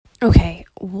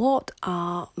what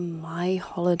are my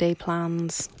holiday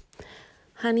plans?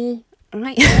 Honey, I'm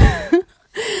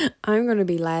going to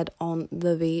be led on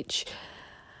the beach,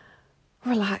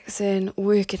 relaxing,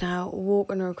 working out,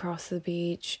 walking across the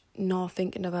beach, not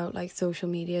thinking about like social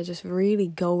media, just really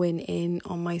going in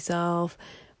on myself,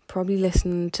 probably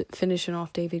finishing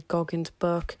off David Goggins'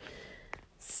 book,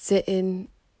 sitting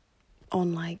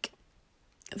on like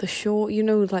the shore,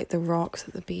 like the rocks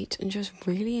at the beach, and just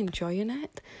really enjoying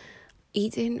it.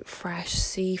 Eating fresh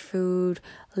seafood,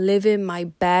 living my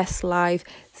best life,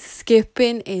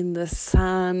 skipping in the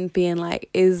sand, being like,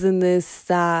 isn't this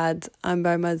sad? I'm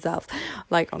by myself.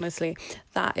 Like, honestly,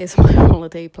 that is my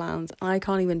holiday plans. I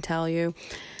can't even tell you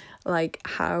like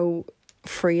how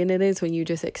freeing it is when you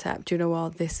just accept,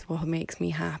 this is what makes me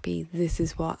happy. This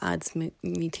is what adds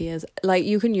me tears. Like,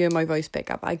 you can hear my voice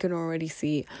pick up. I can already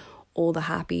see all the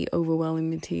happy,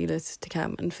 overwhelming tears to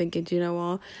come, and thinking,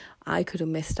 I could have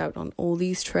missed out on all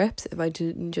these trips if I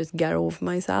didn't just get over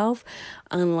myself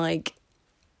and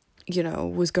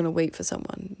was going to wait for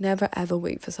someone. Never ever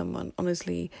wait for someone.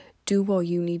 Honestly, do what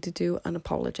you need to do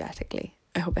unapologetically.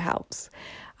 I hope it helps.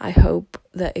 I hope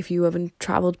that if you haven't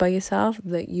travelled by yourself,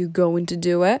 that you're going to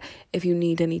do it. If you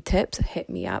need any tips,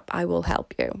 hit me up. I will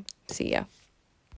help you. See ya.